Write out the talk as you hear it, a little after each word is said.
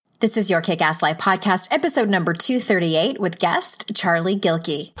This is your Kick-Ass Life podcast, episode number 238 with guest Charlie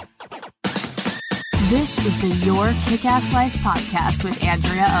Gilkey. This is the Your Kick-Ass Life podcast with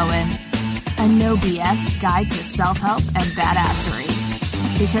Andrea Owen, a no BS guide to self-help and badassery.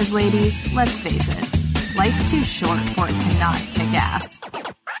 Because ladies, let's face it, life's too short for it to not kick ass.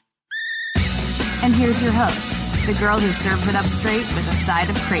 And here's your host, the girl who serves it up straight with a side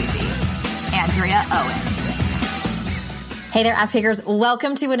of crazy, Andrea Owen. Hey there, ass kickers.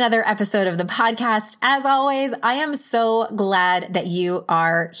 Welcome to another episode of the podcast. As always, I am so glad that you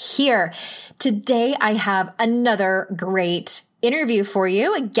are here. Today, I have another great interview for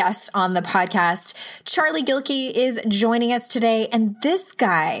you, a guest on the podcast. Charlie Gilkey is joining us today. And this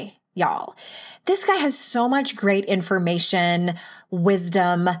guy, y'all, this guy has so much great information,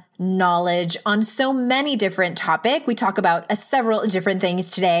 wisdom, knowledge on so many different topics. We talk about several different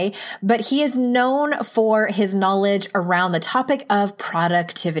things today, but he is known for his knowledge around the topic of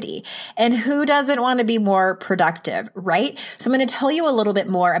productivity. And who doesn't want to be more productive, right? So I'm going to tell you a little bit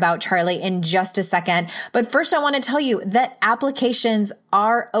more about Charlie in just a second. But first, I want to tell you that applications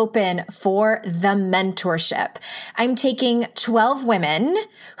are open for the mentorship. I'm taking 12 women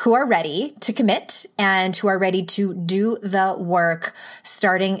who are ready to commit and who are ready to do the work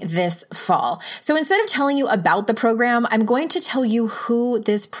starting this fall. So instead of telling you about the program, I'm going to tell you who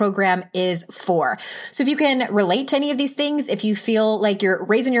this program is for. So if you can relate to any of these things, if you feel like you're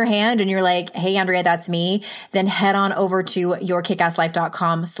raising your hand and you're like, hey, Andrea, that's me, then head on over to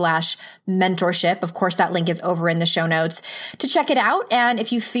yourkickasslife.com/mentorship. Of course, that link is over in the show notes to check it out. And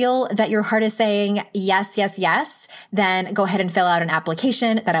if you feel that your heart is saying yes, yes, yes, then go ahead and fill out an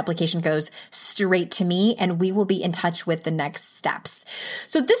application. That application goes straight to me and we will be in touch with the next steps.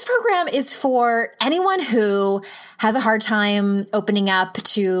 So this program is for anyone who has a hard time opening up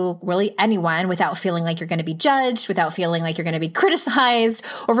to really anyone without feeling like you're going to be judged, without feeling like you're going to be criticized,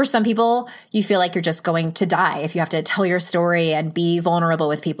 or for some people, you feel like you're just going to die if you have to tell your story and be vulnerable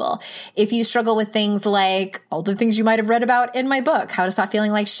with people. If you struggle with things like all the things you might have read about in my book, How to Stop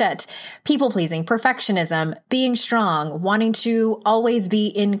Feeling Like Shit, people-pleasing, perfectionism, being strong, wanting to always be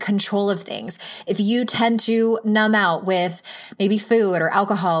in control of things. If you tend to numb out with maybe food or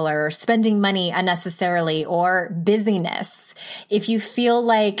alcohol or spending money unnecessarily or busyness, if you feel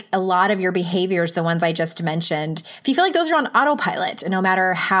like a lot of your behaviors, the ones I just mentioned, if you feel like those are on autopilot, and no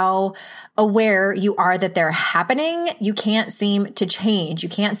matter how aware you are that they're happening, you can't seem to change. You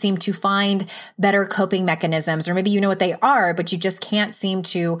can't seem to find better coping mechanisms, or maybe you know what they are, but you just can't seem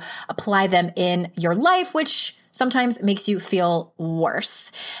to apply them in your life, which sometimes makes you feel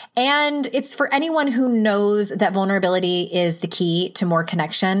worse. And it's for anyone who knows that vulnerability is the key to more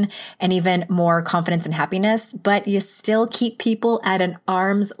connection and even more confidence and happiness, but you still keep people at an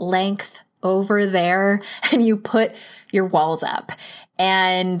arm's length over there and you put your walls up.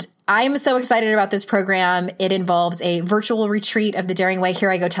 And I'm so excited about this program. It involves a virtual retreat of the Daring Way. Here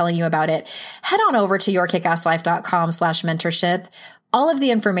I go telling you about it. Head on over to yourkickasslife.com/mentorship. All of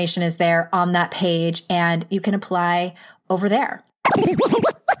the information is there on that page, and you can apply over there.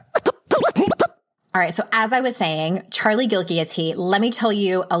 All right. So as I was saying, Charlie Gilkey is he. Let me tell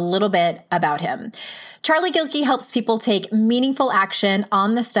you a little bit about him. Charlie Gilkey helps people take meaningful action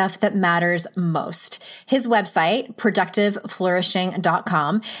on the stuff that matters most. His website,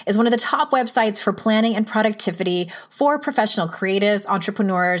 productiveflourishing.com, is one of the top websites for planning and productivity for professional creatives,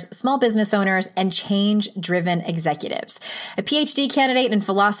 entrepreneurs, small business owners, and change-driven executives. A PhD candidate in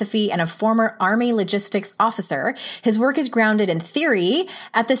philosophy and a former Army logistics officer, his work is grounded in theory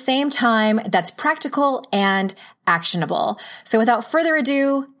at the same time that's practical and actionable. So without further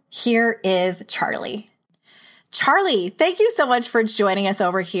ado, here is Charlie. Charlie, thank you so much for joining us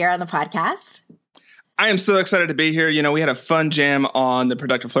over here on the podcast. I am so excited to be here. You know, we had a fun jam on the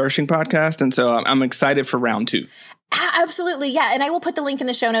Productive Flourishing podcast, and so I'm excited for round 2. Absolutely. Yeah. And I will put the link in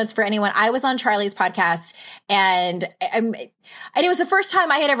the show notes for anyone. I was on Charlie's podcast and it was the first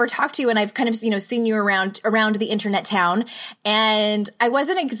time I had ever talked to you, and I've kind of, seen you around the internet town, and I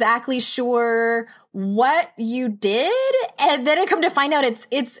wasn't exactly sure what you did. And then I come to find out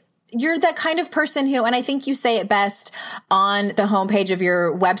you're that kind of person who, and I think you say it best on the homepage of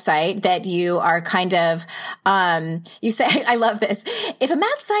your website, that you are kind of, you say, I love this. If a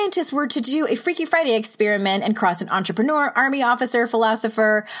mad scientist were to do a Freaky Friday experiment and cross an entrepreneur, army officer,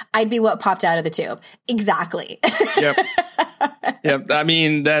 philosopher, I'd be what popped out of the tube. Exactly. Yep. Yep. I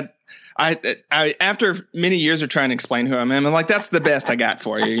mean, I after many years of trying to explain who I am, I'm like, that's the best I got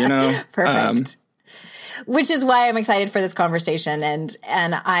for you, Perfect. Which is why I'm excited for this conversation. And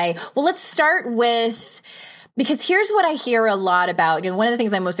let's start with Because here's what I hear a lot about. One of the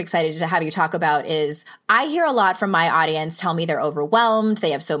things I'm most excited to have you talk about is I hear a lot from my audience tell me they're overwhelmed, they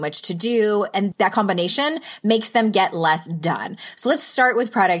have so much to do, and that combination makes them get less done. So let's start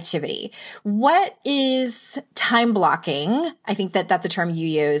with productivity. What is time blocking? I think that's a term you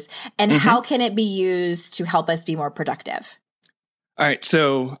use. And how can it be used to help us be more productive? All right.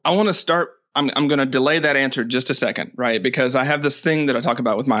 So I want to start. I'm going to delay that answer just a second, right? Because I have this thing that I talk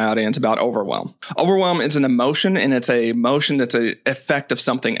about with my audience about overwhelm. Overwhelm is an emotion, and it's a emotion that's an effect of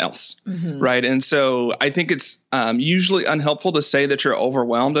something else, right? And so I think it's usually unhelpful to say that you're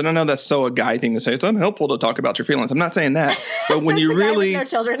overwhelmed. And I know that's so a guy thing to say. It's unhelpful to talk about your feelings. I'm not saying that. But when you really, guy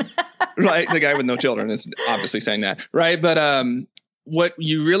with no children. right? The guy with no children is obviously saying that, right? But what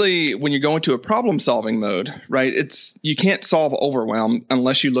you really, when you go into a problem solving mode, right, you can't solve overwhelm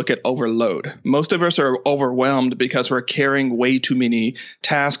unless you look at overload. Most of us are overwhelmed because we're carrying way too many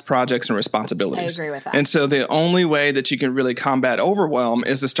tasks, projects, and responsibilities. I agree with that. And so the only way that you can really combat overwhelm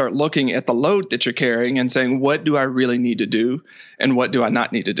is to start looking at the load that you're carrying and saying, what do I really need to do? And what do I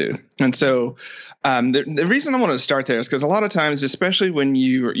not need to do? And so the reason I want to start there is because a lot of times, especially when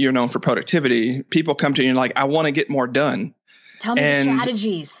you're known for productivity, people come to you and like, I want to get more done. Tell me the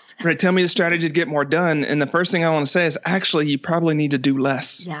strategies. Right. Tell me the strategy to get more done. And the first thing I want to say is actually, you probably need to do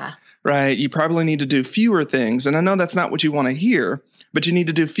less. Yeah. Right. You probably need to do fewer things. And I know that's not what you want to hear, but you need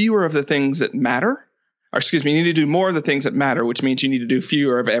to do fewer of the things that matter. Or excuse me, you need to do more of the things that matter, which means you need to do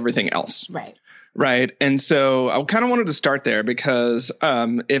fewer of everything else. Right. Right. And so I kind of wanted to start there because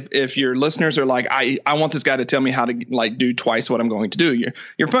if your listeners are like, I want this guy to tell me how to like do twice what I'm going to do,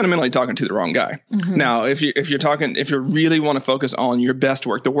 you're fundamentally talking to the wrong guy. Now, if you really want to focus on your best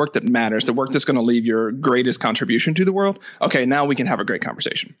work, the work that matters, the work that's going to leave your greatest contribution to the world, okay, now we can have a great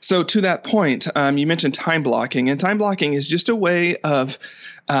conversation. So to that point, you mentioned time blocking, and time blocking is just a way of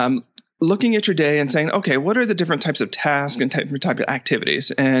looking at your day and saying, okay, what are the different types of tasks and different type of activities?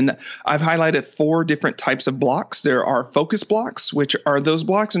 And I've highlighted 4 different types of blocks. There are focus blocks, which are those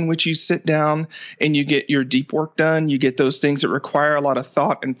blocks in which you sit down and you get your deep work done. You get those things that require a lot of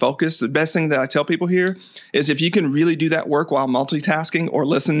thought and focus. The best thing that I tell people here is if you can really do that work while multitasking or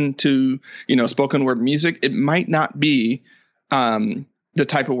listen to, spoken word music, it might not be the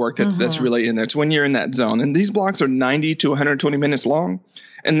type of work that's really in there. It's when you're in that zone. And these blocks are 90 to 120 minutes long.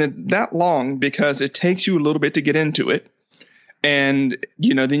 And that long because it takes you a little bit to get into it. And,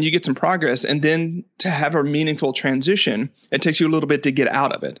 then you get some progress. And then to have a meaningful transition, it takes you a little bit to get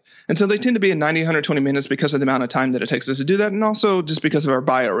out of it. And so they tend to be in 90, 120 minutes because of the amount of time that it takes us to do that. And also just because of our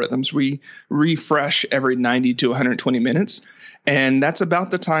biorhythms, we refresh every 90 to 120 minutes. And that's about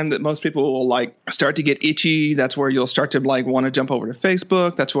the time that most people will like start to get itchy. That's where you'll start to like want to jump over to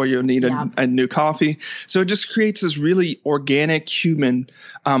Facebook. That's where you'll need a new coffee. So it just creates this really organic human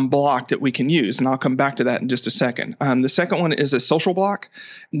block that we can use. And I'll come back to that in just a second. The second one is a social block.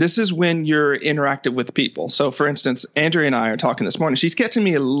 This is when you're interactive with people. So for instance, Andrea and I are talking this morning. She's catching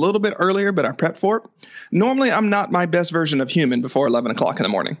me a little bit earlier, but I prep for it. Normally, I'm not my best version of human before 11 o'clock in the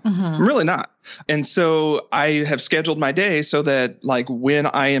morning. I'm really not. And so I have scheduled my day so that like when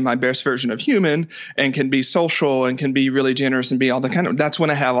I am my best version of human and can be social and can be really generous and be all the kind of, that's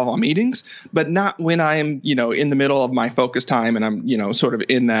when I have all my meetings, but not when I am, in the middle of my focus time and I'm, sort of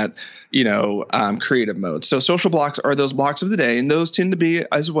in that, creative mode. So social blocks are those blocks of the day. And those tend to be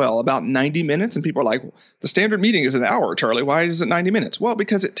as well about 90 minutes. And people are like, the standard meeting is an hour, Charlie. Why is it 90 minutes? Well,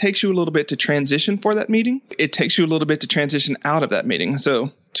 because it takes you a little bit to transition for that meeting. It takes you a little bit to transition out of that meeting.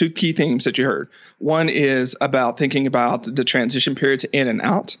 So 2 key themes that you heard. One is about thinking about the transition periods in and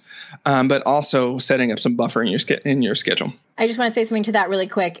out, but also setting up some buffer in your schedule. I just want to say something to that really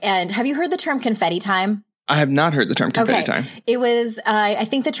quick. And have you heard the term confetti time? I have not heard the term confetti time. It was, I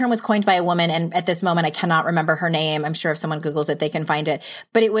think the term was coined by a woman, and at this moment I cannot remember her name. I'm sure if someone Googles it, they can find it.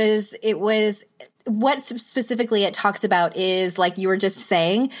 But it was what specifically it talks about is like you were just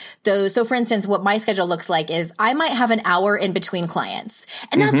saying those. So for instance, what my schedule looks like is I might have an hour in between clients,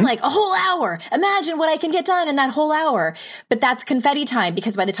 and that's like a whole hour. Imagine what I can get done in that whole hour. But that's confetti time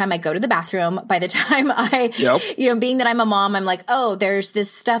because by the time I go to the bathroom, by the time I, being that I'm a mom, I'm like, oh, there's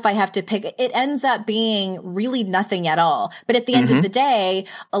this stuff I have to pick. It ends up being really nothing at all. But at the end of the day,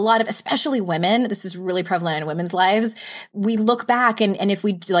 a lot of, especially women, this is really prevalent in women's lives. We look back and if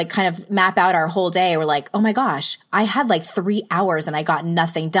we like kind of map out our whole day, we're like, oh my gosh, I had like 3 hours and I got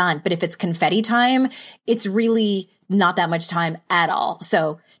nothing done. But if it's confetti time, it's really not that much time at all.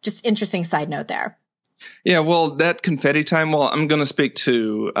 So just interesting side note there. Yeah, well, that confetti time, well, I'm going to speak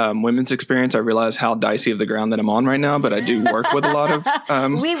to women's experience. I realize how dicey of the ground that I'm on right now, but I do work with a lot of...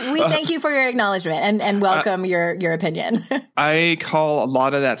 we thank you for your acknowledgement and welcome your opinion. I call a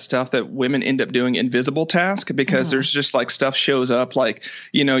lot of that stuff that women end up doing invisible task, because there's just like stuff shows up, like,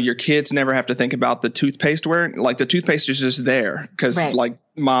 you know, your kids never have to think about the toothpaste wearing, like the toothpaste is just there because like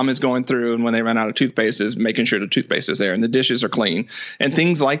mom is going through, and when they run out of toothpaste is making sure the toothpaste is there and the dishes are clean and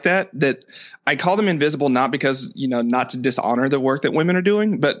things like that I call them invisible, not because, you know, not to dishonor the work that women are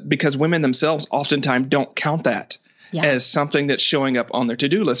doing, but because women themselves oftentimes don't count that as something that's showing up on their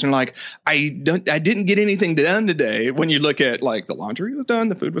to-do list. And like, I didn't get anything done today. When you look at like the laundry was done,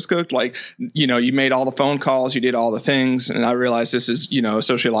 the food was cooked, like, you know, you made all the phone calls, you did all the things. And I realize this is, you know, a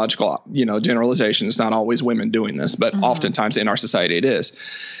sociological, you know, generalization. It's not always women doing this, but oftentimes in our society it is.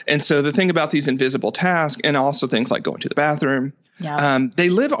 And so the thing about these invisible tasks, and also things like going to the bathroom, they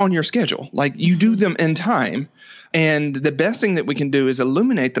live on your schedule. Like you do them in time. And the best thing that we can do is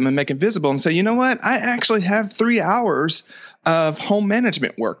illuminate them and make them visible and say, you know what, I actually have 3 hours of home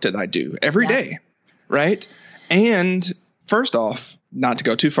management work that I do every day. Right. And first off, not to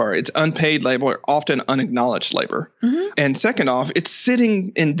go too far, it's unpaid labor, often unacknowledged labor. And second off, it's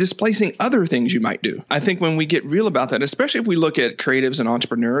sitting and displacing other things you might do. I think when we get real about that, especially if we look at creatives and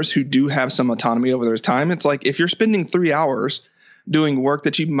entrepreneurs who do have some autonomy over their time, it's like if you're spending 3 hours doing work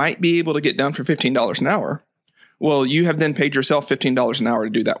that you might be able to get done for $15 an hour, well, you have then paid yourself $15 an hour to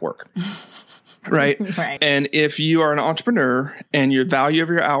do that work. Right. And if you are an entrepreneur and your value of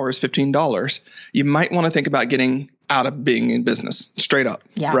your hour is $15, you might want to think about getting out of being in business straight up.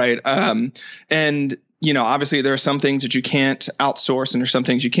 Right. And, you know, obviously there are some things that you can't outsource and there's some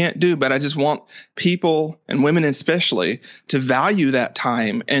things you can't do, but I just want people, and women especially, to value that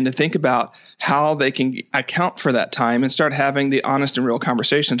time and to think about how they can account for that time and start having the honest and real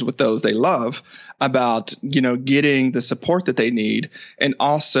conversations with those they love about, you know, getting the support that they need, and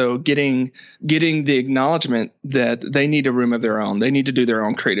also getting the acknowledgement that they need a room of their own. They need to do their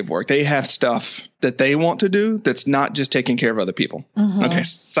own creative work. They have stuff that they want to do that's not just taking care of other people. Okay,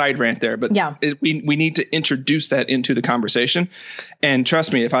 side rant there, but we need to introduce that into the conversation. And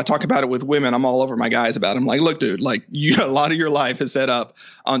trust me, if I talk about it with women, I'm all over my guys about it. I'm like, look, dude, like a lot of your life is set up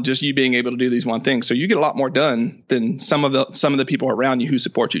on just you being able to do these one thing. So you get a lot more done than some of the people around you who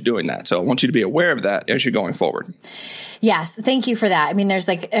support you doing that. So I want you to be aware of that as you're going forward. Yes. Thank you for that. I mean, there's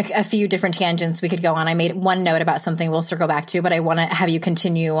like a few different tangents we could go on. I made one note about something we'll circle back to, but I want to have you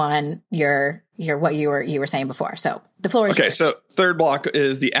continue on your what you were saying before. So the floor is yours. So third block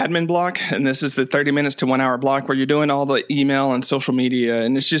is the admin block. And this is the 30 minutes to 1 hour block where you're doing all the email and social media.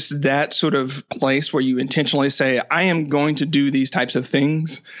 And it's just that sort of place where you intentionally say, I am going to do these types of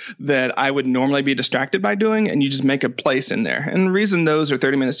things that I would normally be distracted by doing. And you just make a place in there. And the reason those are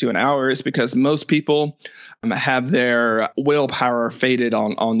 30 minutes to an hour is because most people have their willpower faded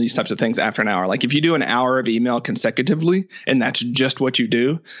on these types of things after an hour. Like if you do an hour of email consecutively and that's just what you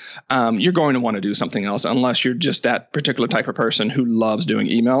do, you're going to want to do something else unless you're just that particular type of person who loves doing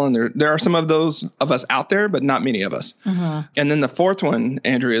email. And there are some of those of us out there, but not many of us. And then the fourth one,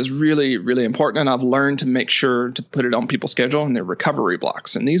 Andrea, is really, really important. And I've learned to make sure to put it on people's schedule, and they're recovery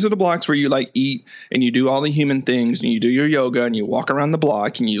blocks. And these are the blocks where you like eat and you do all the human things and you do your yoga and you walk around the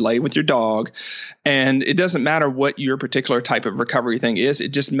block and you lay with your dog. And it doesn't matter what your particular type of recovery thing is.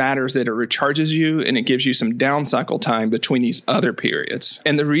 It just matters that it recharges you and it gives you some down cycle time between these other periods.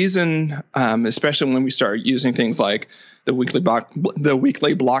 And the reason, especially when we start using things like the weekly block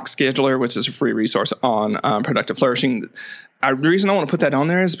scheduler, which is a free resource on Productive Flourishing. The reason I want to put that on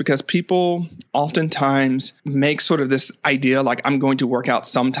there is because people oftentimes make sort of this idea like I'm going to work out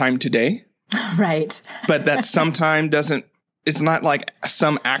sometime today. Right. But that sometime it's not like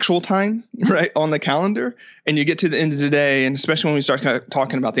some actual time, right, on the calendar. And you get to the end of the day, and especially when we start kind of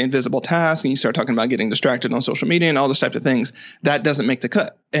talking about the invisible task and you start talking about getting distracted on social media and all those types of things, that doesn't make the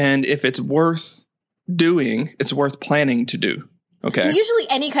cut. And if it's worth doing, it's worth planning to do. Okay. Usually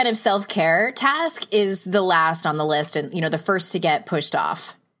any kind of self-care task is the last on the list and, the first to get pushed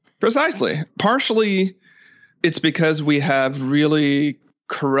off. Precisely. Partially, it's because we have really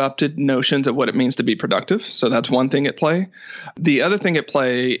corrupted notions of what it means to be productive. So that's one thing at play. The other thing at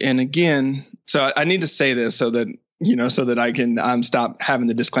play, and again, so I need to say this so that I can stop having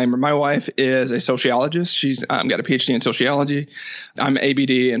the disclaimer. My wife is a sociologist. She's got a PhD in sociology. I'm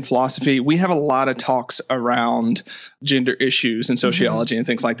ABD in philosophy. We have a lot of talks around gender issues and sociology and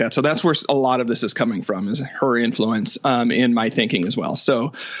things like that. So that's where a lot of this is coming from, is her influence in my thinking as well.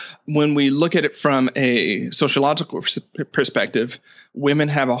 So when we look at it from a sociological perspective, women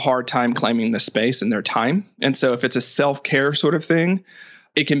have a hard time claiming the space in their time. And so if it's a self-care sort of thing,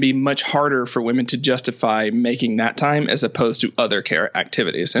 it can be much harder for women to justify making that time as opposed to other care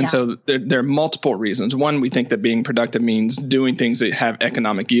activities. And so there are multiple reasons. One, we think that being productive means doing things that have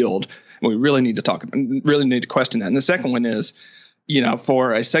economic yield. And we really need to question that. And the second one is,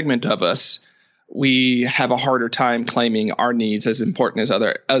 for a segment of us, we have a harder time claiming our needs as important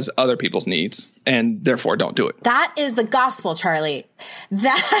as other people's needs, and therefore don't do it. That is the gospel, Charlie.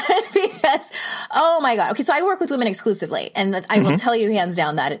 Because, oh my God. Okay. So I work with women exclusively, and I will tell you hands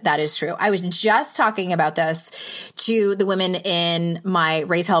down that is true. I was just talking about this to the women in my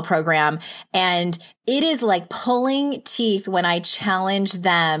Raise Hell program, and it is like pulling teeth when I challenge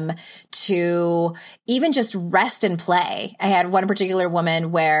them to even just rest and play. I had one particular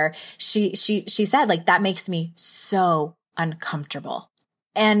woman where she said, like, that makes me so uncomfortable.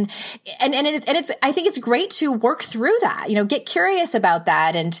 And it's, I think it's great to work through that, get curious about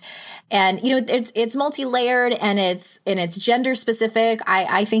that. And, it's multi-layered and it's gender specific.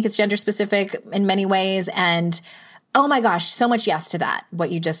 I think it's gender specific in many ways. And oh my gosh, so much yes to that, what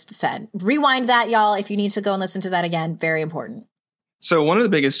you just said. Rewind that, y'all, if you need to go and listen to that again. Very important. So one of the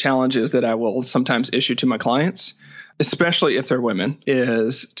biggest challenges that I will sometimes issue to my clients, especially if they're women,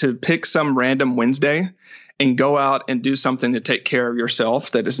 is to pick some random Wednesday and go out and do something to take care of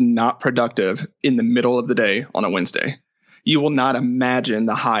yourself that is not productive in the middle of the day on a Wednesday. You will not imagine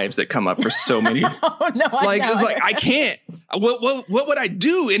the hives that come up for so many. Oh, no, I can't. What would I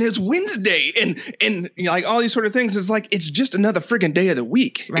do? And it's Wednesday, and like all these sort of things. It's like it's just another friggin' day of the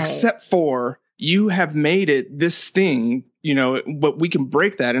week, right? Except for you have made it this thing. But we can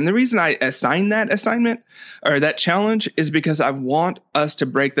break that. And the reason I assign that assignment or that challenge is because I want us to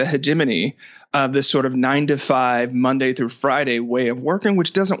break the hegemony of this sort of 9 to 5 Monday through Friday way of working,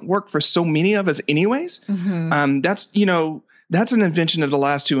 which doesn't work for so many of us anyways. That's an invention of the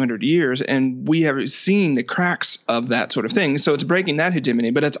last 200 years. And we have seen the cracks of that sort of thing. So it's breaking that hegemony,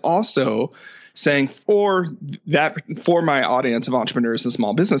 but it's also saying for my audience of entrepreneurs and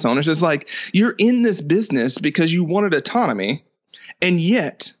small business owners, is like, you're in this business because you wanted autonomy, and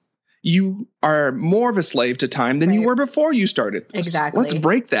yet you are more of a slave to time than you were before you started. Exactly. Let's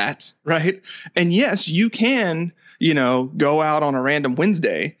break that, right? And yes, you can, go out on a random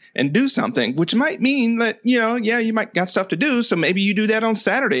Wednesday and do something, which might mean that, you might got stuff to do. So maybe you do that on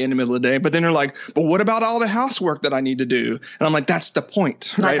Saturday in the middle of the day, but then you're like, but what about all the housework that I need to do? And I'm like, that's the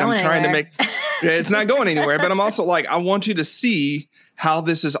point, right? I'm trying to make, it's not going anywhere, but I'm also like, I want you to see how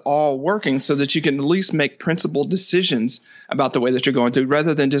this is all working so that you can at least make principled decisions about the way that you're going through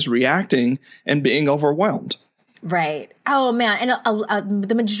rather than just reacting and being overwhelmed. Right. Oh man. And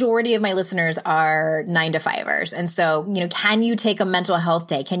the majority of my listeners are 9 to 5ers. And so, can you take a mental health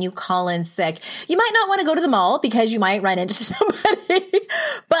day? Can you call in sick? You might not want to go to the mall because you might run into somebody,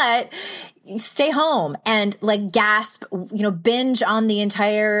 but stay home and like gasp, binge on the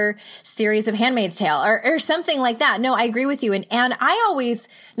entire series of Handmaid's Tale or something like that. No, I agree with you. And I always,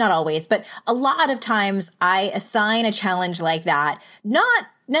 not always, but a lot of times I assign a challenge like that, not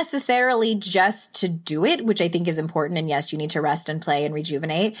necessarily just to do it, which I think is important. And yes, you need to rest and play and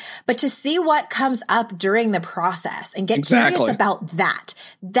rejuvenate, but to see what comes up during the process and get curious about that.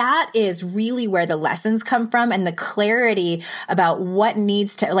 That is really where the lessons come from, and the clarity about what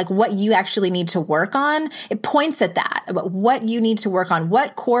needs to, like what you actually need to work on. It points at that, about what you need to work on.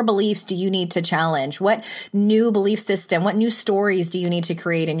 What core beliefs do you need to challenge? What new belief system, what new stories do you need to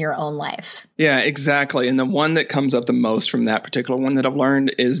create in your own life? Yeah, exactly. And the one that comes up the most from that particular one that I've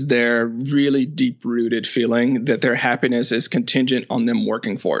learned is their really deep-rooted feeling that their happiness is contingent on them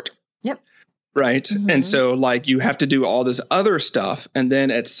working for it. Yep. Right. Mm-hmm. And so like you have to do all this other stuff. And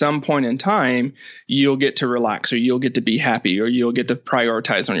then at some point in time, you'll get to relax, or you'll get to be happy, or you'll get to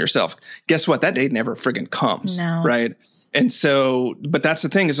prioritize on yourself. Guess what? That day never friggin' comes. No. Right. And so, but that's the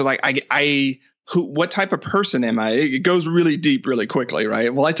thing is like, what type of person am I? It goes really deep really quickly,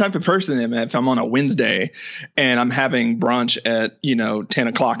 right? Well, what type of person am I if I'm on a Wednesday and I'm having brunch at, 10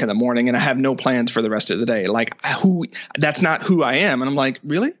 o'clock in the morning and I have no plans for the rest of the day? Like that's not who I am. And I'm like,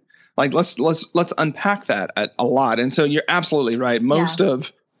 really? Like, let's unpack that a lot. And so you're absolutely right. Most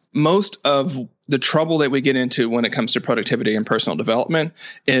of the trouble that we get into when it comes to productivity and personal development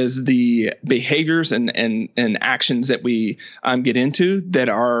is the behaviors and actions that we get into that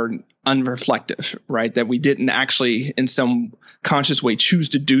are unreflective, right? That we didn't actually in some conscious way choose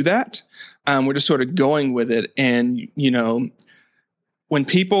to do that. We're just sort of going with it. And, when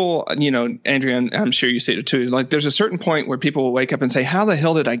people, Andrea, and I'm sure you see it too, like there's a certain point where people will wake up and say, how the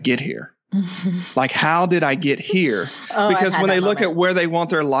hell did I get here? Like, how did I get here? Because when they look at where they want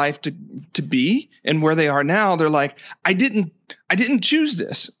their life to be and where they are now, they're like, I didn't choose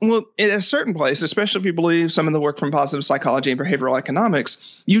this. Well, in a certain place, especially if you believe some of the work from positive psychology and behavioral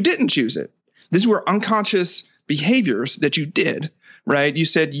economics, you didn't choose it. These were unconscious behaviors that you did, right? You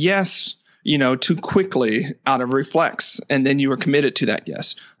said yes, too quickly out of reflex, and then you were committed to that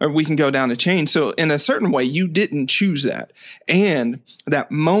yes. Or we can go down a chain. So in a certain way, you didn't choose that. And that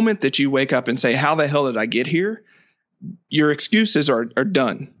moment that you wake up and say, how the hell did I get here? Your excuses are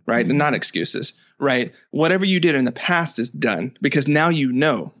done, right? And not excuses, right? Whatever you did in the past is done because now you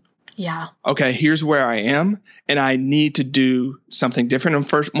know. Yeah. Okay, here's where I am, and I need to do something different.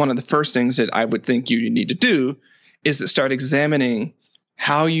 And one of the first things that I would think you need to do is to start examining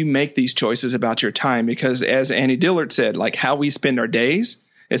how you make these choices about your time. Because as Annie Dillard said, like, how we spend our days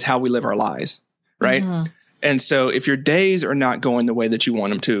is how we live our lives, right? Mm-hmm. And so if your days are not going the way that you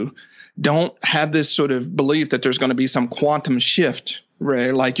want them to, don't have this sort of belief that there's going to be some quantum shift,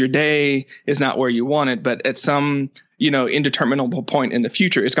 right? Like your day is not where you want it, but at some indeterminable point in the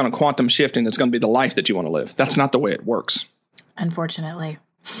future, it's going to quantum shift and it's going to be the life that you want to live. That's not the way it works. Unfortunately.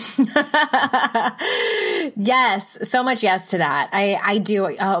 Yes. So much yes to that. I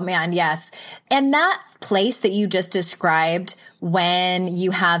do. Oh man. Yes. And that place that you just described when you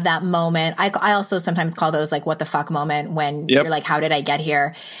have that moment, I also sometimes call those like what the fuck moment when you're like, how did I get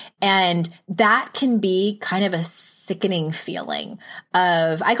here? And that can be kind of a sickening feeling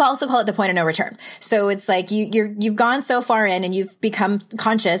of, I also call it the point of no return. So it's like you've gone so far in and you've become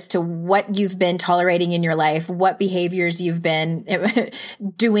conscious to what you've been tolerating in your life, what behaviors you've been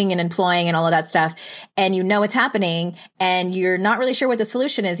doing and employing and all of that stuff. And you know it's happening and you're not really sure what the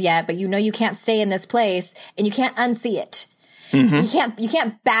solution is yet, but you can't stay in this place and you can't unsee it. Mm-hmm. You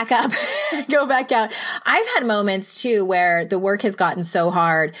can't back up, go back out. I've had moments too where the work has gotten so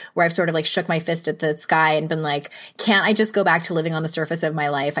hard where I've sort of like shook my fist at the sky and been like, can't I just go back to living on the surface of my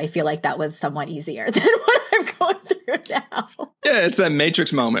life? I feel like that was somewhat easier than what I'm going through now. Yeah, it's that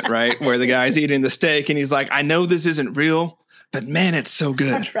Matrix moment, right? Where the guy's eating the steak and he's like, I know this isn't real, but man, it's so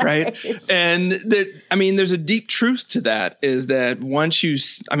good, right? And there's a deep truth to that is that once all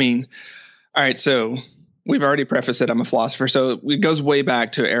right, so we've already prefaced that I'm a philosopher, so it goes way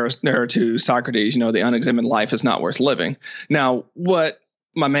back to Socrates. The unexamined life is not worth living. Now, what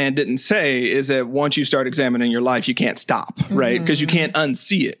my man didn't say is that once you start examining your life, you can't stop, right? Because you can't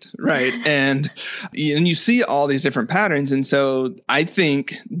unsee it, right? And you see all these different patterns. And so I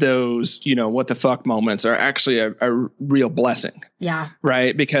think those, what the fuck moments are actually a real blessing. Yeah.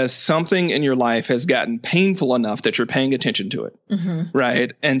 Right? Because something in your life has gotten painful enough that you're paying attention to it. Mm-hmm.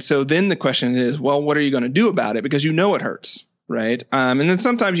 Right? And so then the question is, well, what are you going to do about it? Because it hurts. Right. And then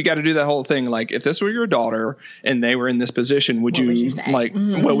sometimes you got to do that whole thing. Like if this were your daughter and they were in this position, what would you say?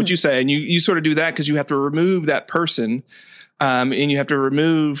 What would you say? And you sort of do that because you have to remove that person. And you have to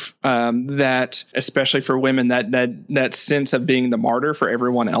remove that, especially for women, that sense of being the martyr for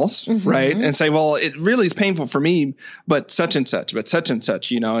everyone else. Mm-hmm. Right. And say, well, it really is painful for me, but such and such,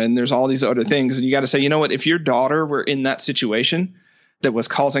 and there's all these other things. And you got to say, you know what, if your daughter were in that situation that was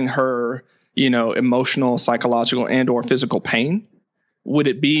causing her emotional, psychological, and or physical pain,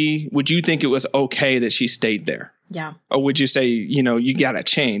 would you think it was okay that she stayed there? Yeah. Or would you say, you got to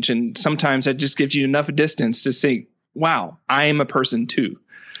change? And sometimes that just gives you enough distance to say, wow, I am a person too.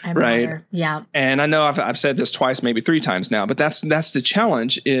 Right. Yeah. And I know I've said this twice, maybe 3 times now, but that's the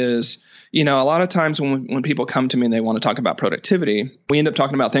challenge is, a lot of times when people come to me and they want to talk about productivity, we end up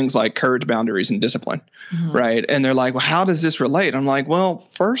talking about things like courage, boundaries, and discipline. Mm-hmm. Right. And they're like, well, how does this relate? I'm like, well,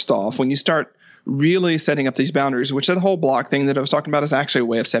 first off, when you start really setting up these boundaries, which that whole block thing that I was talking about is actually a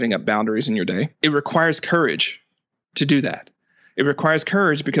way of setting up boundaries in your day. It requires courage to do that. It requires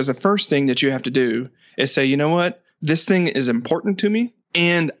courage because the first thing that you have to do is say, you know what, this thing is important to me.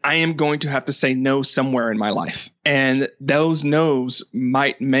 And I am going to have to say no somewhere in my life. And those no's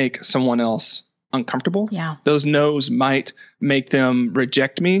might make someone else uncomfortable. Yeah. Those no's might make them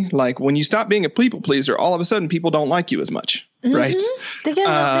reject me. Like when you stop being a people pleaser, all of a sudden people don't like you as much. Mm-hmm. Right. They get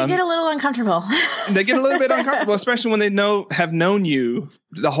a little uncomfortable. They get a little bit uncomfortable, especially when they have known you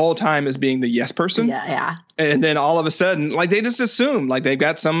the whole time as being the yes person. Yeah. And then all of a sudden, like they just assume like they've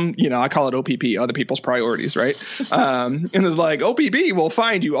got some, I call it OPP, other people's priorities. Right. And it's like OPP will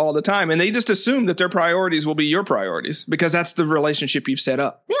find you all the time. And they just assume that their priorities will be your priorities because that's the relationship you've set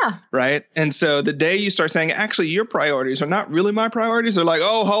up. Yeah. Right. And so the day you start saying, actually, your priorities are not really my priorities, they're like,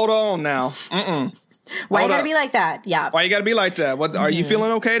 oh, hold on now. Mm-mm. Why you gotta be like that? Yeah. Why you gotta be like that? What are you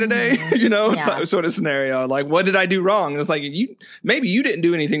feeling okay today? Sort of scenario. Like, what did I do wrong? It's like maybe you didn't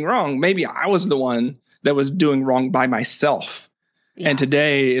do anything wrong. Maybe I was the one that was doing wrong by myself. Yeah. And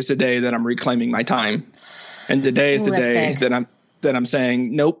today is the day that I'm reclaiming my time. And today is the day that I'm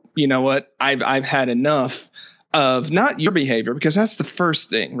saying, nope, you know what? I've had enough of not your behavior, because that's the first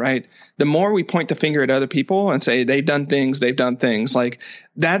thing, right? The more we point the finger at other people and say they've done things, like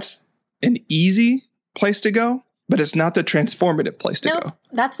that's an easy place to go, but it's not the transformative place to go.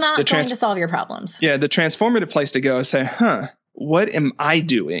 That's not going to solve your problems. Yeah. The transformative place to go is say, what am I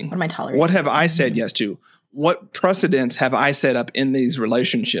doing? What am I tolerating? What have I said yes to? What precedents have I set up in these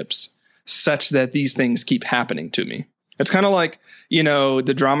relationships such that these things keep happening to me? It's kind of like,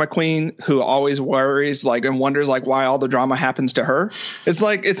 the drama queen who always worries and wonders why all the drama happens to her. It's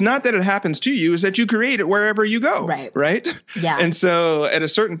like, it's not that it happens to you, it's that you create it wherever you go. Right. Yeah. And so at a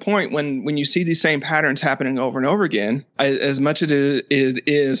certain point, when you see these same patterns happening over and over again, as much as it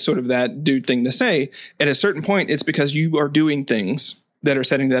is sort of that dude thing to say, at a certain point, it's because you are doing things that are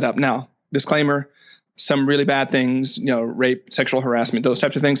setting that up. Now, disclaimer, some really bad things, rape, sexual harassment, those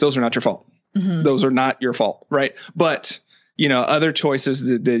types of things, those are not your fault. Mm-hmm. Those are not your fault, right? But, other choices,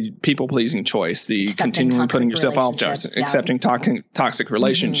 the people-pleasing choice, the continually putting yourself out there, accepting toxic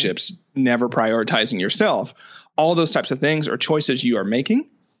relationships, never prioritizing yourself, all those types of things are choices you are making.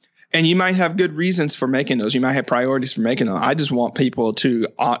 And you might have good reasons for making those. You might have priorities for making them. I just want people to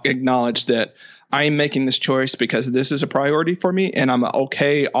acknowledge that I am making this choice because this is a priority for me. And I'm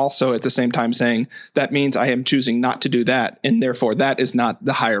okay also at the same time saying that means I am choosing not to do that. And therefore that is not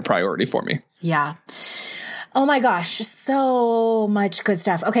the higher priority for me. Yeah. Oh my gosh. So much good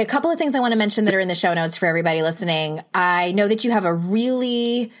stuff. Okay. A couple of things I want to mention that are in the show notes for everybody listening. I know that you have a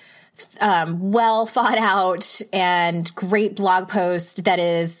really well thought out and great blog post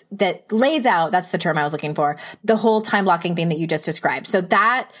that lays out, that's the term I was looking for, the whole time blocking thing that you just described. So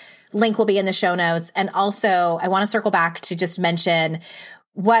that link will be in the show notes. And also I want to circle back to just mention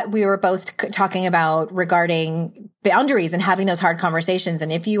what we were both talking about regarding boundaries and having those hard conversations. And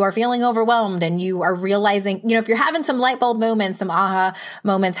if you are feeling overwhelmed and you are realizing, if you're having some light bulb moments, some aha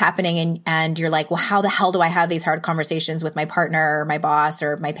moments happening and you're like, well, how the hell do I have these hard conversations with my partner or my boss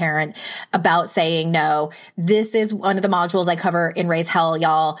or my parent about saying no? This is one of the modules I cover in Raise Hell,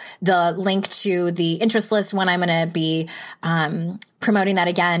 y'all. The link to the interest list when I'm going to be promoting that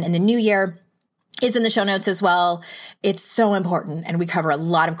again in the new year is in the show notes as well. It's so important. And we cover a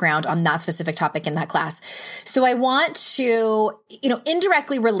lot of ground on that specific topic in that class. So I want to,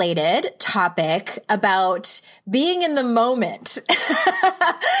 indirectly related topic about being in the moment,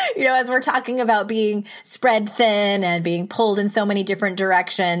 as we're talking about being spread thin and being pulled in so many different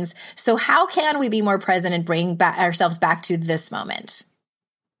directions. So how can we be more present and bring ourselves back to this moment?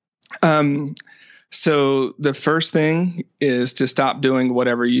 So the first thing is to stop doing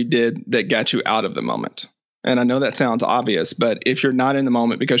whatever you did that got you out of the moment. And I know that sounds obvious, but if you're not in the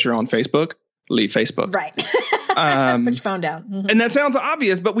moment because you're on Facebook, leave Facebook. Right. Put your phone down. Mm-hmm. And that sounds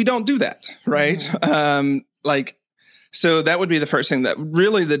obvious, but we don't do that. Right. Mm-hmm. So that would be the first thing. That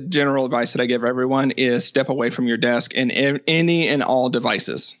really the general advice that I give everyone is step away from your desk and any and all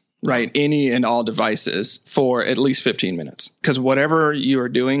devices. Right. Any and all devices for at least 15 minutes, because whatever you are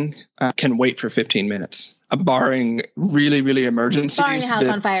doing can wait for 15 minutes, barring really, really emergencies. Barring a house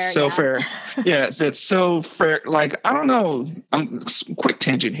on fire. So fair. Yeah. It's so fair. I don't know. Quick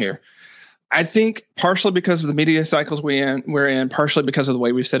tangent here. I think partially because of the media cycles we're in, partially because of the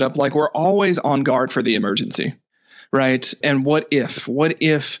way we've set up, we're always on guard for the emergency. Right. And what if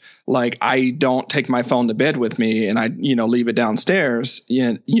I don't take my phone to bed with me and I, leave it downstairs,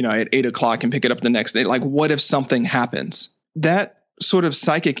 at 8:00 and pick it up the next day? What if something happens? That sort of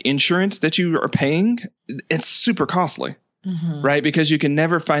psychic insurance that you are paying, it's super costly. Mm-hmm. Right. Because you can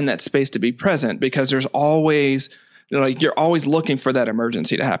never find that space to be present because there's always you're always looking for that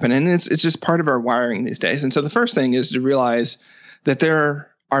emergency to happen. And it's just part of our wiring these days. And so the first thing is to realize that there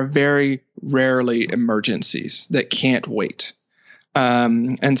are very rarely emergencies that can't wait.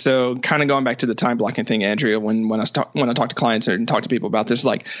 And so kind of going back to the time blocking thing, Andrea, when I talk to clients and talk to people about this,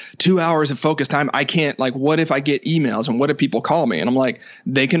 2 hours of focus time, I can't, what if I get emails and what if people call me? And I'm like,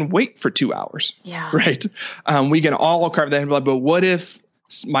 they can wait for 2 hours. Yeah. Right. We can all carve that in, but what if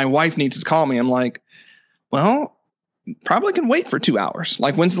my wife needs to call me? I'm like, well, probably can wait for 2 hours.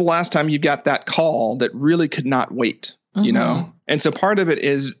 When's the last time you got that call that really could not wait? Mm-hmm. And so part of it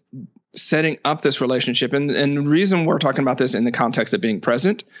is setting up this relationship. And the reason we're talking about this in the context of being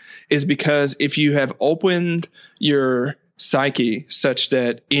present is because if you have opened your psyche such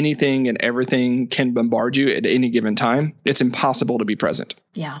that anything and everything can bombard you at any given time, it's impossible to be present.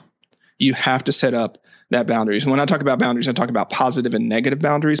 Yeah. You have to set up that boundaries. When I talk about boundaries, I talk about positive and negative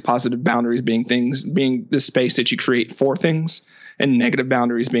boundaries. Positive boundaries being the space that you create for things, and negative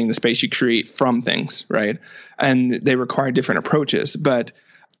boundaries being the space you create from things, right? And they require different approaches. But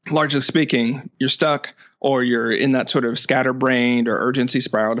largely speaking, you're stuck or you're in that sort of scatterbrained or urgency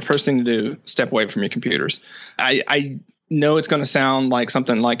spiral. The first thing to do, step away from your computers. I know it's going to sound like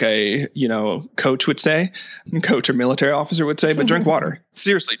something like a, coach would say, coach or military officer would say, but drink water.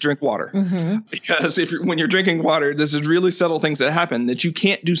 Seriously, drink water. Because when you're drinking water, this is really subtle things that happen that you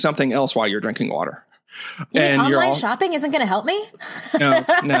can't do something else while you're drinking water. You mean online shopping isn't going to help me? No.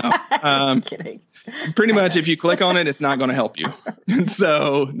 I'm kidding. Pretty much, if you click on it, it's not going to help you. And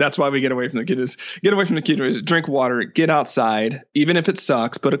so that's why we get away from the computers. Get away from the computers, drink water, get outside. Even if it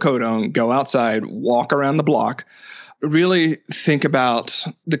sucks, put a coat on, go outside, walk around the block. Really think about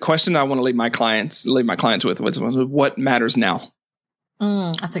the question I want to leave my clients with what matters now?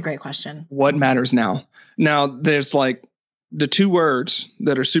 That's a great question. What matters now? Now, there's like the two words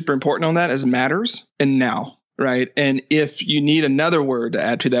that are super important on that is matters and now, right? And if you need another word to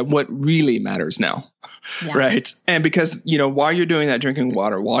add to that, what really matters now, right? And because, while you're doing that drinking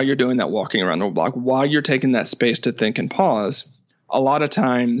water, while you're doing that walking around the block, while you're taking that space to think and pause, a lot of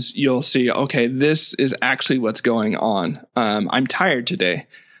times you'll see, okay, this is actually what's going on. I'm tired today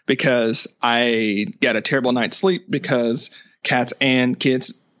because I got a terrible night's sleep because cats and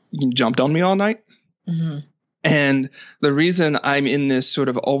kids jumped on me all night. And the reason I'm in this sort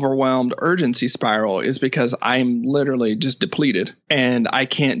of overwhelmed urgency spiral is because I'm literally just depleted and I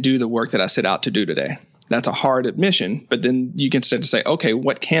can't do the work that I set out to do today. That's a hard admission, but then you can start to say, okay,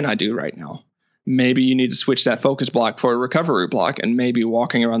 what can I do right now? Maybe you need to switch that focus block for a recovery block, and maybe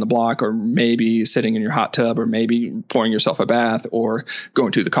walking around the block, or maybe sitting in your hot tub, or maybe pouring yourself a bath, or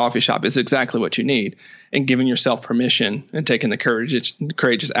going to the coffee shop is exactly what you need, and giving yourself permission and taking the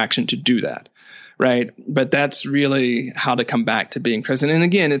courageous action to do that. Right. But that's really how to come back to being present. And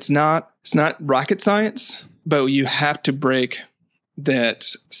again, it's not rocket science, but you have to break that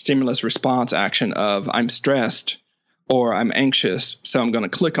stimulus response action of I'm stressed or I'm anxious, so I'm going to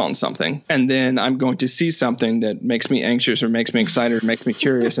click on something, and then I'm going to see something that makes me anxious or makes me excited or makes me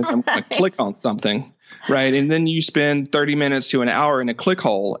curious, and I'm going to click on something, right? And then you spend 30 minutes to an hour in a click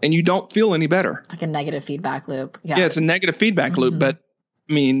hole, and you don't feel any better. Like a negative feedback loop. Yeah, it's a negative feedback loop, but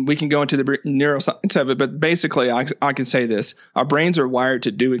I mean, we can go into the neuroscience of it, but basically I can say this. Our brains are wired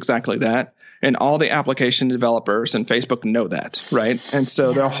to do exactly that. And all the application developers and Facebook know that, right? And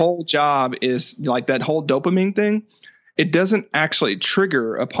so their whole job is like that whole dopamine thing. It doesn't actually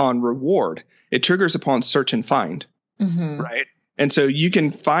trigger upon reward. It triggers upon search and find, right? And so you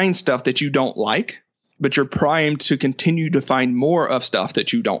can find stuff that you don't like, but you're primed to continue to find more of stuff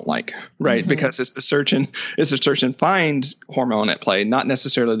that you don't like, right? Because it's the search and find hormone at play, not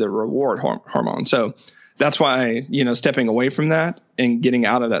necessarily the reward hormone. So that's why, stepping away from that and getting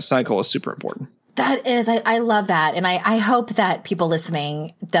out of that cycle is super important. That is, I love that. And I hope that people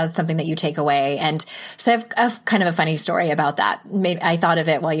listening, that's something that you take away. And so I have kind of a funny story about that. I thought of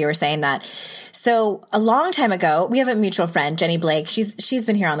it while you were saying that. So a long time ago, we have a mutual friend, Jenny Blake. She's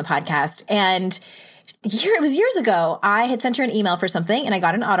been here on the podcast, and it was years ago. I had sent her an email for something, and I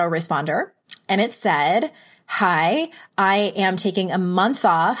got an autoresponder, and it said, "Hi, I am taking a month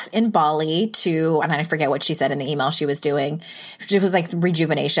off in Bali to," and I forget what she said in the email she was doing. It was like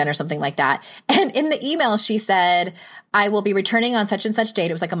rejuvenation or something like that. And in the email, she said, "I will be returning on such and such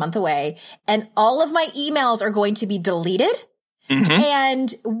date." It was like a month away. And all of my emails are going to be deleted. And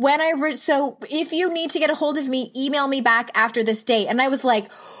so if you need to get a hold of me, email me back after this date. And I was like,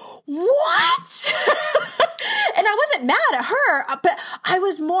 what? And I wasn't mad at her, but I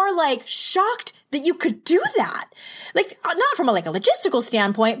was more like shocked that you could do that. Like, not from a logistical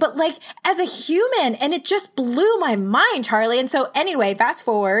standpoint, but like as a human. And it just blew my mind, Charlie. And so anyway, fast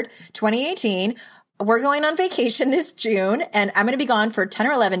forward 2018, we're going on vacation this June, and I'm going to be gone for 10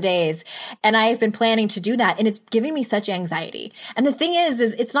 or 11 days. And I've been planning to do that, and it's giving me such anxiety. And the thing is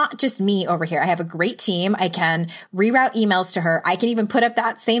it's not just me over here. I have a great team. I can reroute emails to her. I can even put up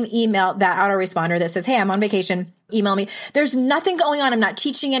that same email, that autoresponder that says, "Hey, I'm on vacation. Email me." There's nothing going on. I'm not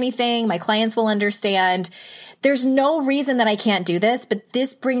teaching anything. My clients will understand. There's no reason that I can't do this, but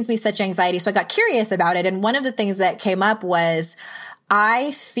this brings me such anxiety. So I got curious about it. And one of the things that came up was,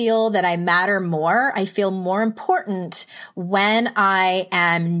 I feel that I matter more. I feel more important when I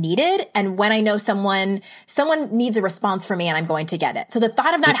am needed and when I know someone needs a response from me and I'm going to get it. So the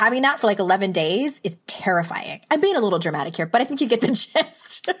thought of not having that for 11 days is terrifying. I'm being a little dramatic here, but I think you get the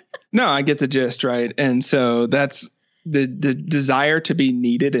gist. No, I get the gist, right? And so that's the desire to be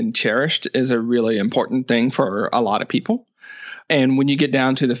needed and cherished is a really important thing for a lot of people. And when you get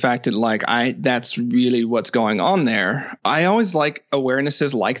down to the fact that that's really what's going on there, I always like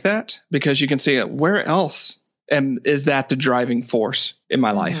awarenesses like that, because you can see it. Where else is that the driving force in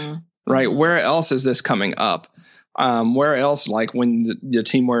my life, right? Where else is this coming up? Where else, like when the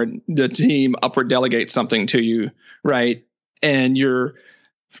team upward delegates something to you, right? And you're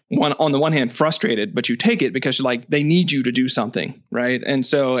on the one hand frustrated, but you take it because you're like, they need you to do something, right? And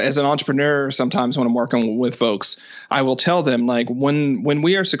so as an entrepreneur, sometimes when I'm working with folks, I will tell them, like, when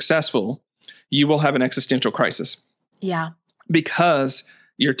we are successful, you will have an existential crisis. Yeah. Because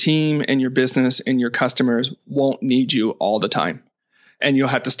your team and your business and your customers won't need you all the time. And you'll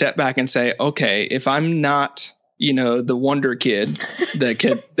have to step back and say, okay, if I'm not, the wonder kid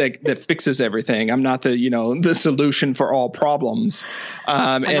that fixes everything, I'm not the solution for all problems.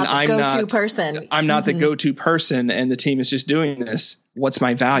 I'm not the go-to person, and the team is just doing this. What's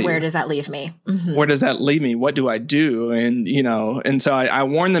my value? Where does that leave me? Where does that leave me? What do I do? And so I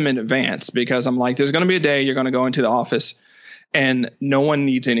warn them in advance, because I'm like, there's going to be a day you're going to go into the office and no one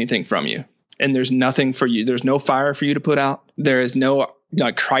needs anything from you. And there's nothing for you. There's no fire for you to put out. There is no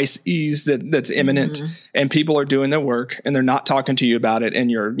crises that's imminent, and people are doing their work and they're not talking to you about it. And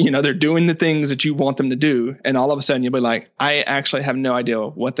they're doing the things that you want them to do. And all of a sudden you'll be like, I actually have no idea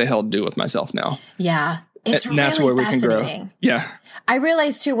what the hell to do with myself now. Yeah. It's and that's really where we can grow. Yeah. I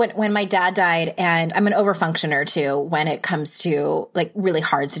realized too, when my dad died, and I'm an overfunctioner too, when it comes to like really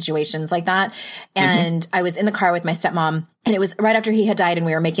hard situations like that. And I was in the car with my stepmom, and it was right after he had died, and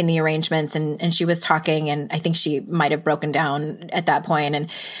we were making the arrangements, and she was talking, and I think she might have broken down at that point.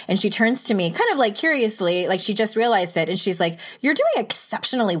 And she turns to me kind of like curiously, like she just realized it. And she's like, "You're doing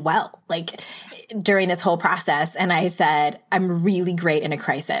exceptionally well, like during this whole process." And I said, "I'm really great in a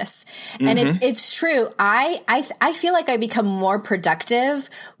crisis." And it's true. I feel like I become more productive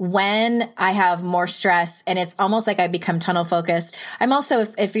when I have more stress, and it's almost like I become tunnel focused. I'm also,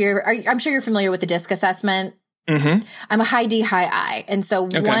 I'm sure you're familiar with the DISC assessment. I'm a high D, high I. And so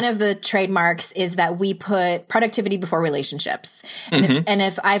one of the trademarks is that we put productivity before relationships. And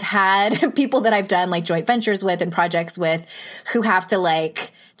if I've had people that I've done like joint ventures with and projects with who have to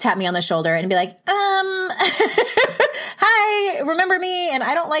like tap me on the shoulder and be like, hi, remember me? And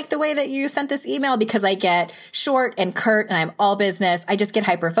I don't like the way that you sent this email, because I get short and curt and I'm all business. I just get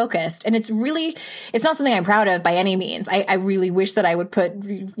hyper focused. And it's not something I'm proud of by any means. I really wish that I would put,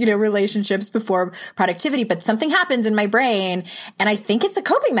 relationships before productivity, but something happens in my brain. And I think it's a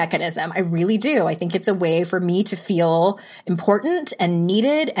coping mechanism. I really do. I think it's a way for me to feel important and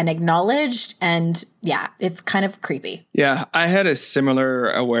needed and acknowledged. And yeah, it's kind of creepy. Yeah. I had a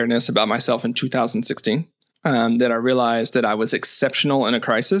similar awareness about myself in 2016. That I realized that I was exceptional in a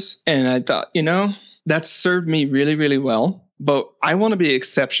crisis. And I thought, that served me really, really well. But I want to be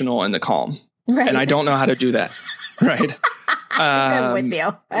exceptional in the calm. Right. And I don't know how to do that. Right. I'm with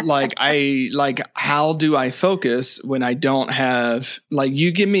you. How do I focus when I don't have,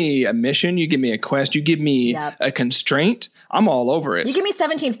 you give me a mission, you give me a quest, you give me a constraint, I'm all over it. You give me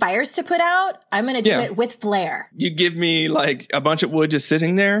 17 fires to put out, I'm going to do it with flair. You give me a bunch of wood just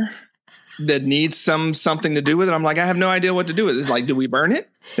sitting there that needs something to do with it. I'm like, I have no idea what to do with it. It's like, do we burn it?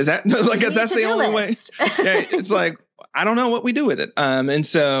 Is that that's the only way? Yeah, it's like, I don't know what we do with it. And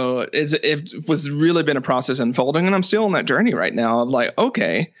so it was really been a process unfolding, and I'm still on that journey right now of like,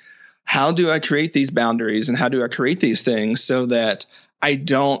 okay, how do I create these boundaries, and how do I create these things so that I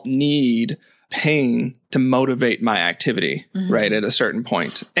don't need pain to motivate my activity, right, at a certain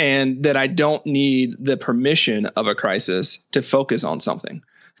point, and that I don't need the permission of a crisis to focus on something.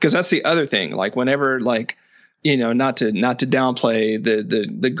 Because that's the other thing, whenever, not to downplay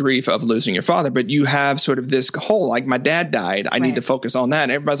the grief of losing your father, but you have sort of this whole, my dad died, I need to focus on that.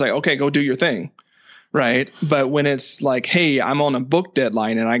 And everybody's like, okay, go do your thing. Right. But when it's like, hey, I'm on a book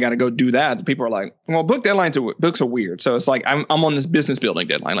deadline and I got to go do that, people are like, well, books are weird. So it's like, I'm on this business building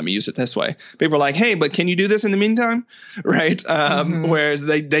deadline. Let me use it this way. People are like, hey, but can you do this in the meantime? Right. Whereas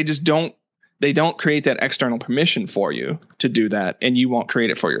they just don't. They don't create that external permission for you to do that, and you won't create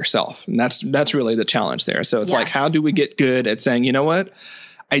it for yourself. And that's really the challenge there. So it's like, how do we get good at saying, you know what?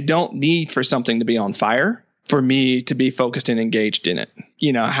 I don't need for something to be on fire for me to be focused and engaged in it.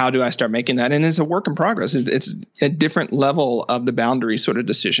 How do I start making that? And it's a work in progress. It's a different level of the boundary sort of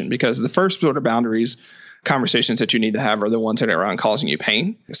decision, because the first sort of boundaries conversations that you need to have are the ones that are around causing you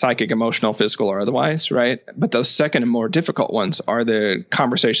pain, psychic, emotional, physical, or otherwise, right? But those second and more difficult ones are the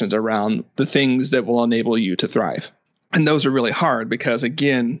conversations around the things that will enable you to thrive. And those are really hard because,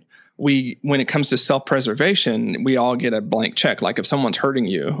 again, when it comes to self-preservation, we all get a blank check. Like if someone's hurting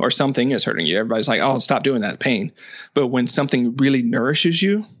you or something is hurting you, everybody's like, oh, stop doing that, pain. But when something really nourishes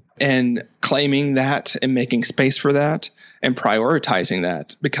you And claiming that and making space for that and prioritizing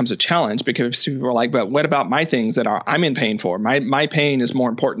that becomes a challenge, because people are like, but what about my things that I'm in pain for? My pain is more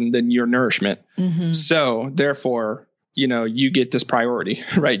important than your nourishment. So therefore, you get this priority,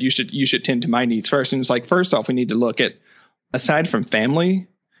 right? You should tend to my needs first. And it's like, first off, we need to look at, aside from family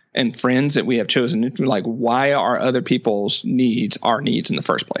and friends that we have chosen, like, why are other people's needs our needs in the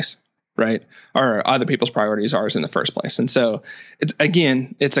first place? Right? Or other people's priorities ours in the first place. And so it's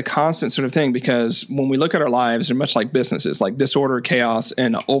a constant sort of thing, because when we look at our lives, they're much like businesses, like disorder, chaos,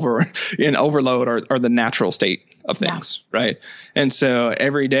 and overload are the natural state of things. Yeah. Right. And so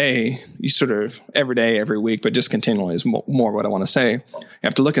every day, every week, but just continually is more what I want to say. You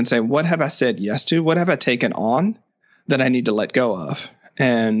have to look and say, what have I said yes to? What have I taken on that I need to let go of?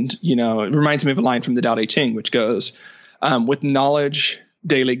 And, it reminds me of a line from the Tao Te Ching, which goes, with knowledge,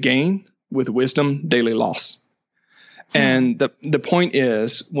 daily gain, with wisdom, daily loss. And the point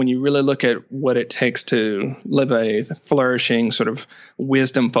is, when you really look at what it takes to live a flourishing sort of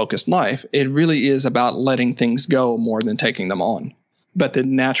wisdom focused life, it really is about letting things go more than taking them on. But the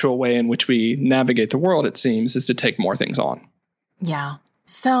natural way in which we navigate the world, it seems, is to take more things on. Yeah.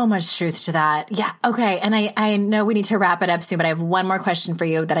 So much truth to that. Yeah. Okay. And I know we need to wrap it up soon, but I have one more question for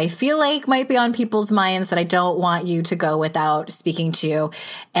you that I feel like might be on people's minds that I don't want you to go without speaking to.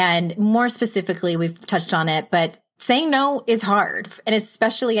 And more specifically, we've touched on it, but saying no is hard. And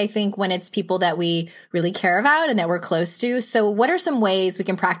especially, I think, when it's people that we really care about and that we're close to. So what are some ways we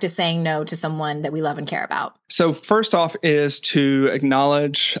can practice saying no to someone that we love and care about? So first off is to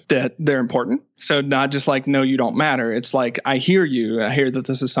acknowledge that they're important. So not just like, no, you don't matter. It's like, I hear you. I hear that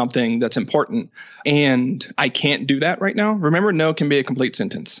this is something that's important, and I can't do that right now. Remember, no can be a complete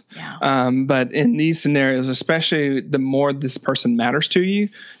sentence. Yeah. But in these scenarios, especially, the more this person matters to you,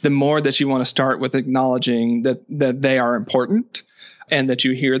 the more that you want to start with acknowledging that they are important and that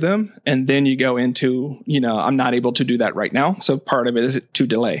you hear them. And then you go into, I'm not able to do that right now. So part of it is to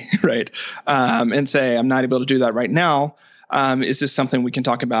delay, right? And say, I'm not able to do that right now. Is this something we can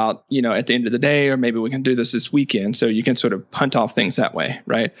talk about, at the end of the day, or maybe we can do this weekend? So you can sort of punt off things that way,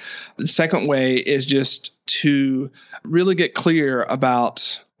 right? The second way is just to really get clear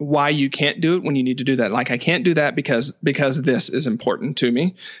about why you can't do it when you need to do that. Like, I can't do that because this is important to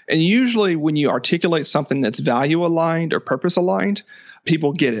me. And usually when you articulate something that's value aligned or purpose aligned,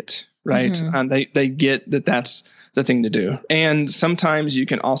 people get it, right? And they get that that's the thing to do. And sometimes you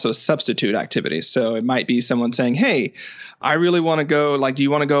can also substitute activities. So it might be someone saying, hey, I really want to go, do you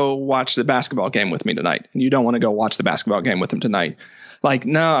want to go watch the basketball game with me tonight? And you don't want to go watch the basketball game with them tonight.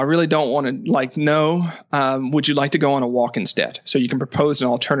 No, I really don't want to, no, would you like to go on a walk instead? So you can propose an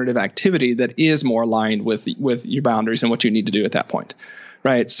alternative activity that is more aligned with your boundaries and what you need to do at that point,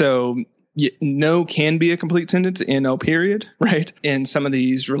 right? So no can be a complete sentence, N-O period, right? In some of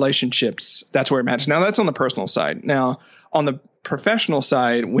these relationships, that's where it matters. Now, that's on the personal side. Now, on the professional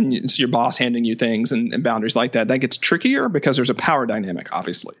side, when it's your boss handing you things and boundaries like that gets trickier because there's a power dynamic,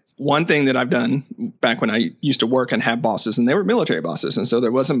 obviously. One thing that I've done back when I used to work and have bosses, and they were military bosses, and so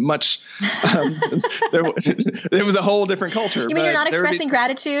there wasn't much, there was a whole different culture. You mean you're not expressing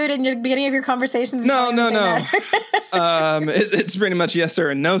gratitude in the beginning of your conversations? No. It's pretty much yes, sir,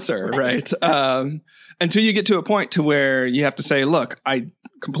 and no, sir, right? Until you get to a point to where you have to say, look, I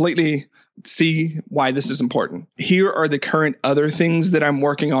completely see why this is important. Here are the current other things that I'm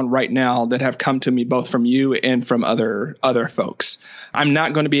working on right now that have come to me both from you and from other folks. I'm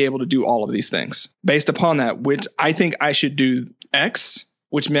not going to be able to do all of these things. Based upon that, which I think I should do X,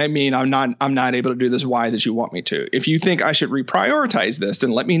 which may mean I'm not able to do this Y that you want me to. If you think I should reprioritize this, then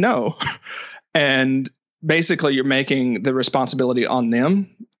let me know. And basically you're making the responsibility on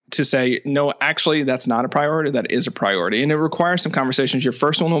them to say, no, actually, that's not a priority. That is a priority. And it requires some conversations. Your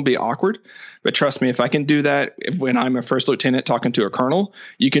first one will be awkward, but trust me, if I can do that, when I'm a first lieutenant talking to a colonel,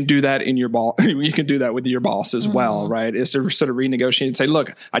 you can do that in your you can do that with your boss as well, right? Is to sort of renegotiate and say,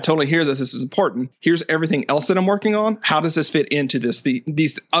 look, I totally hear that this is important. Here's everything else that I'm working on. How does this fit into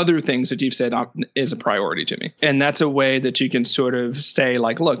these other things that you've said is a priority to me? And that's a way that you can sort of say,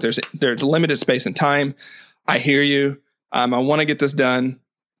 like, look, there's limited space and time. I hear you. I want to get this done.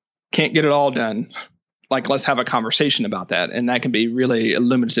 Can't get it all done. Let's have a conversation about that. And that can be really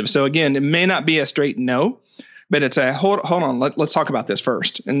illuminative. So again, it may not be a straight no, but it's a hold on. Let's talk about this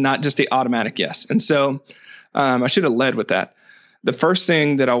first, and not just the automatic yes. And so I should have led with that. The first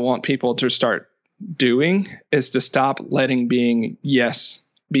thing that I want people to start doing is to stop letting being yes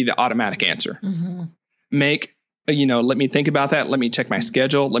be the automatic answer. Let me think about that. Let me check my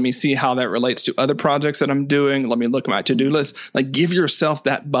schedule. Let me see how that relates to other projects that I'm doing. Let me look at my to-do list. Give yourself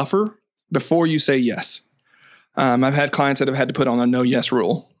that buffer before you say yes. I've had clients that have had to put on a no yes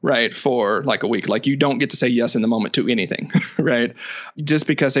rule, right, for like a week. Like you don't get to say yes in the moment to anything, right? Just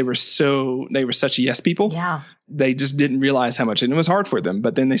because they were such yes people. Yeah. They just didn't realize how much, and it was hard for them.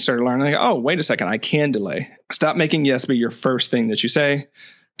 But then they started learning, like, oh, wait a second, I can delay. Stop making yes be your first thing that you say.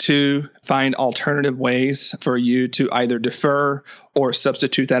 2, find alternative ways for you to either defer or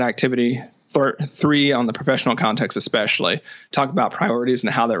substitute that activity. 3, on the professional context especially, talk about priorities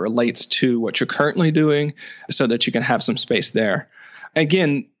and how that relates to what you're currently doing so that you can have some space there.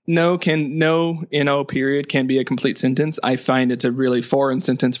 Again, no period can be a complete sentence. I find it's a really foreign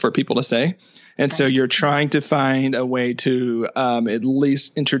sentence for people to say. And so you're trying to find a way to at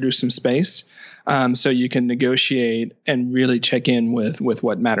least introduce some space so you can negotiate and really check in with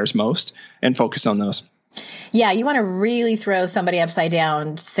what matters most and focus on those. Yeah, you want to really throw somebody upside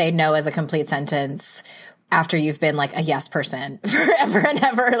down, say no as a complete sentence after you've been like a yes person forever and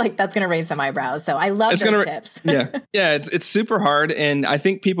ever. Like that's going to raise some eyebrows. So I love those tips. Yeah, it's super hard. And I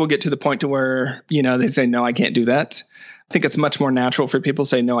think people get to the point to where, they say, no, I can't do that. I think it's much more natural for people to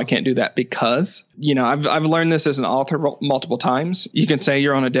say, no, I can't do that because, I've learned this as an author multiple times. You can say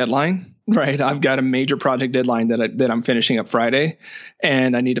you're on a deadline, right? I've got a major project deadline that I'm finishing up Friday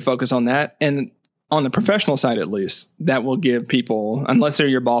and I need to focus on that. And on the professional side, at least, that will give people, unless they're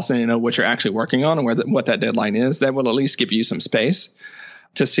your boss and you know what you're actually working on and what that deadline is, that will at least give you some space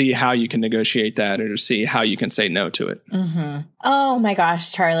to see how you can negotiate that or to see how you can say no to it. Mm-hmm. Oh my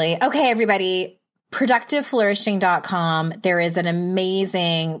gosh, Charlie. Okay, everybody. Productiveflourishing.com. There is an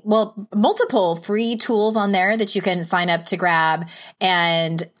amazing, multiple free tools on there that you can sign up to grab.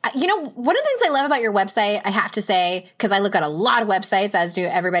 And, one of the things I love about your website, I have to say, because I look at a lot of websites, as do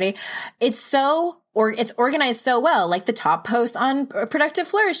everybody, it's organized so well, like the top posts on Productive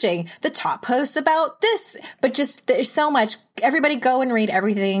Flourishing, the top posts about this, but just there's so much. Everybody go and read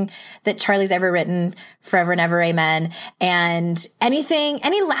everything that Charlie's ever written, forever and ever. Amen. And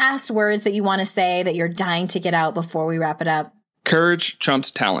any last words that you want to say that you're dying to get out before we wrap it up? Courage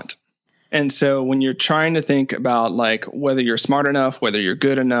trumps talent. And so when you're trying to think about like whether you're smart enough, whether you're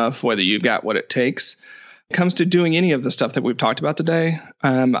good enough, whether you've got what it takes, comes to doing any of the stuff that we've talked about today,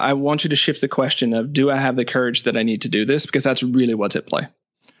 I want you to shift the question of, do I have the courage that I need to do this? Because that's really what's at play.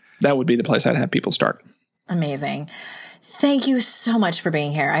 That would be the place I'd have people start. Amazing. Thank you so much for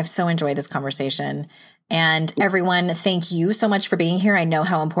being here. I've so enjoyed this conversation. And everyone, thank you so much for being here. I know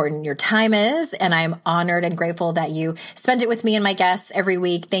how important your time is, and I'm honored and grateful that you spend it with me and my guests every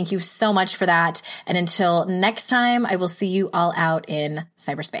week. Thank you so much for that. And until next time, I will see you all out in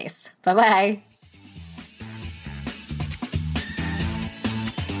cyberspace. Bye-bye.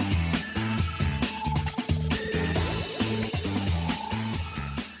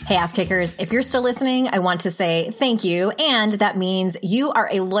 Hey, Ass Kickers, if you're still listening, I want to say thank you. And that means you are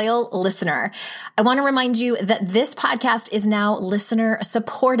a loyal listener. I want to remind you that this podcast is now listener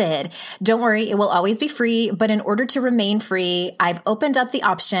supported. Don't worry, it will always be free. But in order to remain free, I've opened up the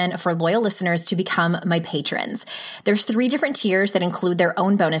option for loyal listeners to become my patrons. There's 3 different tiers that include their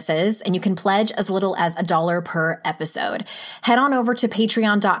own bonuses, and you can pledge as little as $1 per episode. Head on over to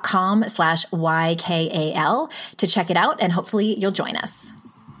patreon.com/YKAL to check it out, and hopefully you'll join us.